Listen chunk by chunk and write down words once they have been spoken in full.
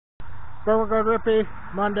Beauregard Rippy,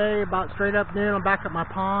 Monday, about straight up noon. I'm back at my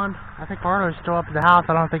pond. I think Arno's still up at the house.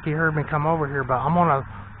 I don't think he heard me come over here, but I'm going to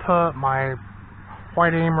put my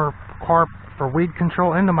white Amur carp for weed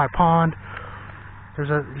control into my pond. You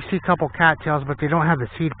see a couple cattails, but they don't have the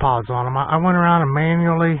seed pods on them. I went around and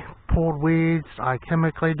manually pulled weeds. I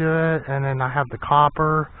chemically do it, and then I have the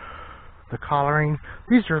copper, the collaring.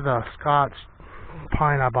 These are the Scots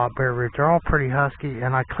pine I bought bare root. They're all pretty husky,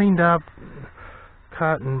 and I cleaned up,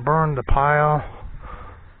 cut and burned the pile.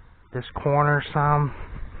 This corner some,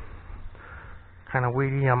 kind of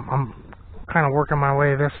weedy. I'm kind of working my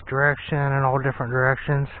way this direction and all different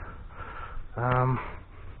directions.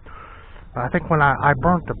 I think when I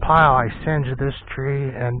burnt the pile, I singed this tree,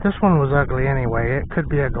 and this one was ugly anyway. It could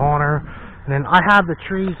be a goner. And then I have the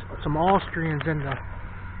trees, some Austrians in the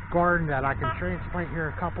garden that I can transplant here,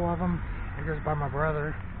 a couple of them. They're just by my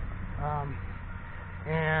brother.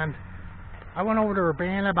 And I went over to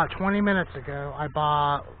Urbana about 20 minutes ago. I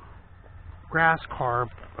bought grass carp,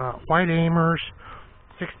 white Amurs,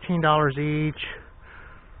 $16 each,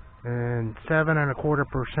 and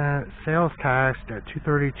 7.25% sales tax at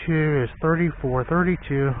 $232 is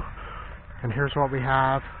 $34.32. And here's what we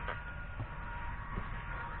have.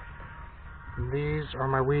 These are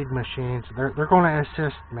my weed machines. They're going to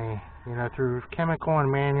assist me, you know, through chemical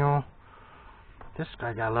and manual. This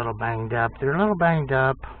guy got a little banged up. They're a little banged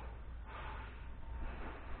up.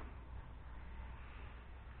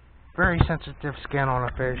 Very sensitive skin on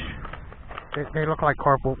a fish. They look like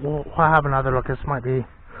carp. We'll have another look. This might be.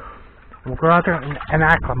 We'll go out there and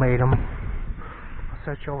acclimate them. I'll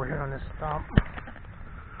set you over here on this stump.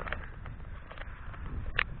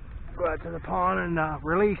 Go out to the pond and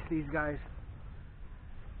release these guys.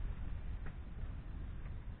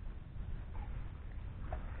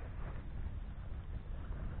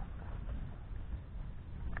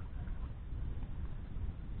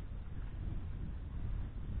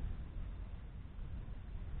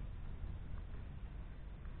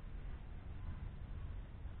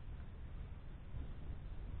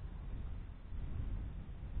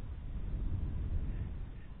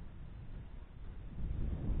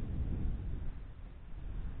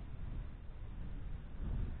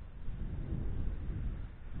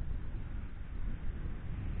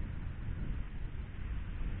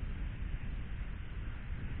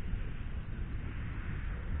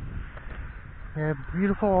 Yeah,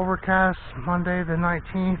 beautiful overcast Monday the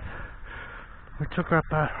 19th. We took up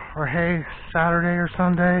our hay Saturday or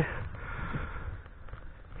Sunday.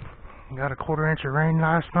 We got a 1/4 inch of rain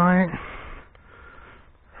last night.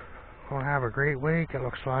 Gonna have a great week, it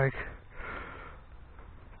looks like.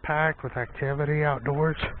 Packed with activity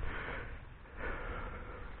outdoors.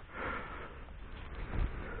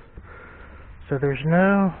 So there's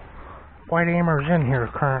no white Amurs in here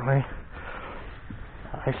currently.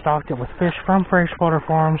 I stocked it with fish from freshwater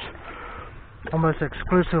farms, almost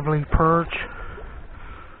exclusively perch.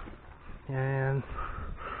 And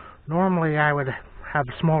normally I would have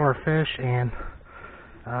smaller fish, and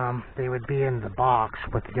they would be in the box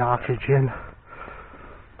with the oxygen.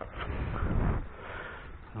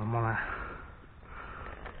 I'm gonna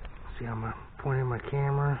see, I'm pointing my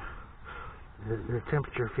camera. The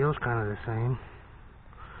temperature feels kind of the same.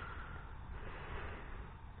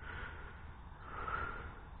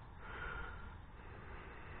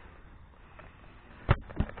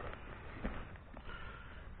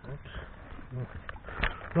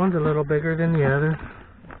 One's a little bigger than the other.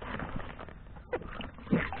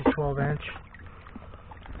 6 to 12 inch.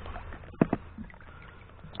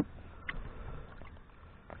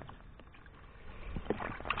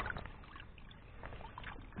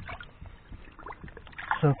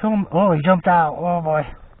 So oh, he jumped out. Oh boy.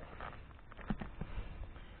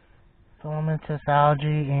 Filamentous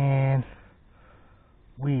algae and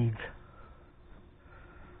weeds.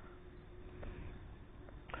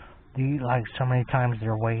 They eat like so many times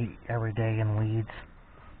their weight every day in weeds.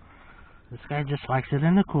 This guy just likes it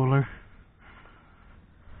in the cooler.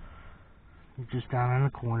 He's just down in the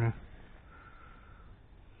corner.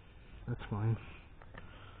 That's fine.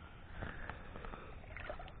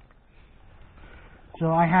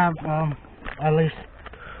 So I have at least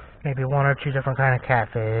maybe 1 or 2 different kind of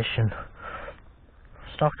catfish, and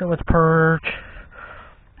stocked it with perch.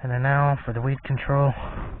 And then now for the weed control,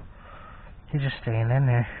 he's just staying in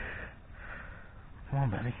there. Come on,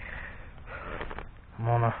 buddy. I'm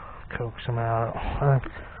gonna coax him out.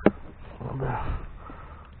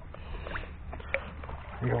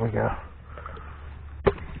 Here we go.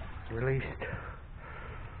 It's released.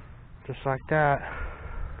 Just like that.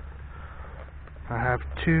 I have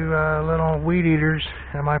 2 little weed eaters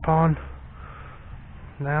in my pond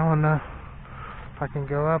now, and I can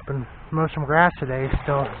go up and mow some grass today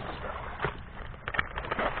still.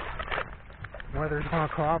 Weather's going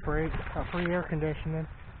to cooperate. Got free air conditioning.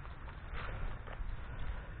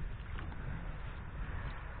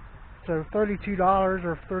 So $32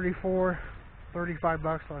 or $34,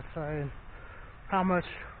 $35 let's say. And how much,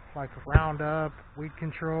 like Roundup, weed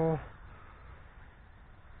control,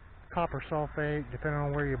 copper sulfate, depending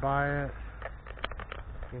on where you buy it.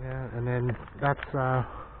 You know, and then that's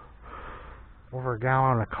over a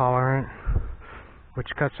gallon of colorant, which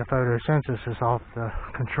cuts the photosynthesis off the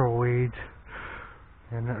control weeds.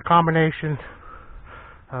 And a combination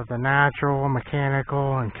of the natural,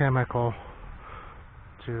 mechanical, and chemical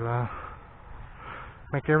to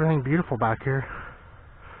make everything beautiful back here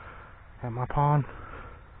at my pond.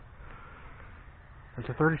 It's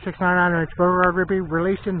a 36.99 inch bow rod rippy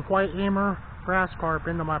releasing white Amur grass carp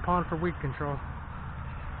into my pond for weed control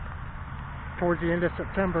towards the end of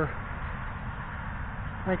September.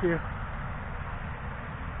 Thank you.